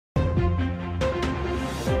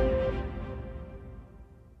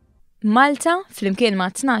Malta, flimkien ma'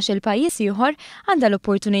 tnax-il pajjiż ieħor, għandha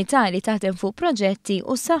l-opportunità li taħdem fuq proġetti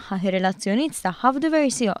u saħħaħ ir-relazzjonijiet tagħha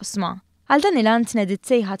f'diversi oqsma. Għal dan il-għan tnediet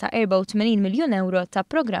sejħa ta' 84 miljun euro ta'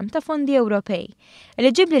 Programm ta' Fondi Ewropej.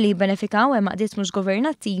 Eliġibbli li jibbenefikaw hemm għaqdiet mhux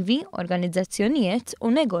governattivi, organizzazzjonijiet u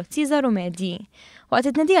negozji żgħar u medji. Waqt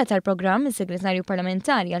it-tnedija tal-programm, is-Segretarju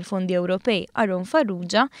Parlamentari għal Fondi Ewropej Arun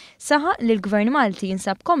Farrugia saħaq li l-Gvern Malti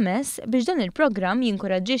jinsab kommess biex dan il-programm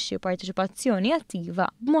jinkoraġġixxi parteċipazzjoni attiva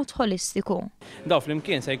b'mod holistiku. Daw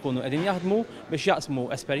flimkien se jkunu qegħdin jaħdmu biex jaqsmu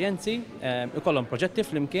esperjenzi, ikollhom proġetti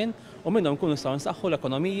flimkien u minnhom nkunu nistgħu nsaħħu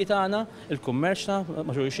l-ekonomiji tagħna, il-kummerċ ta'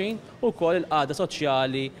 ma' xulxin u wkoll il-qagħda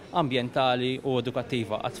soċjali, ambjentali u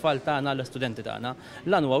edukattiva għat-tfal tagħna l-istudenti tagħna.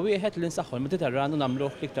 Lan huwa wieħed li nsaħħu l-Mediterran u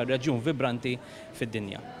nagħmluh iktar reġjun vibranti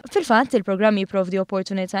fid-dinja. Fil-fatt, il-programm jipprovdi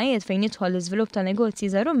opportunitajiet fejn jidħol l-iżvilupp ta' negozji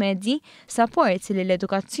żgħar u medji, sapport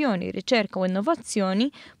lill-edukazzjoni, riċerka u innovazzjoni,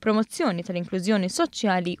 promozzjoni tal-inklużjoni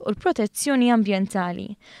soċjali u l-protezzjoni ambjentali.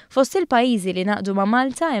 Fost il-pajjiżi li naqdu ma'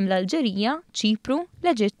 Malta hemm l-Alġerija, Ċipru,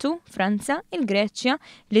 l-Eġittu, Franza, il-Greċja,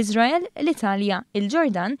 l-Iżrael, l-Italja,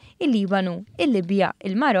 il-Ġordan, il-Libanu, il-Libja,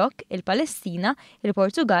 il-Marokk, il-Palestina,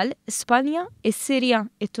 il-Portugal, Spanja, is-Sirja,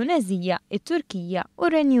 it-Tunezija, it-Turkija u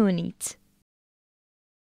r-Renju Unit.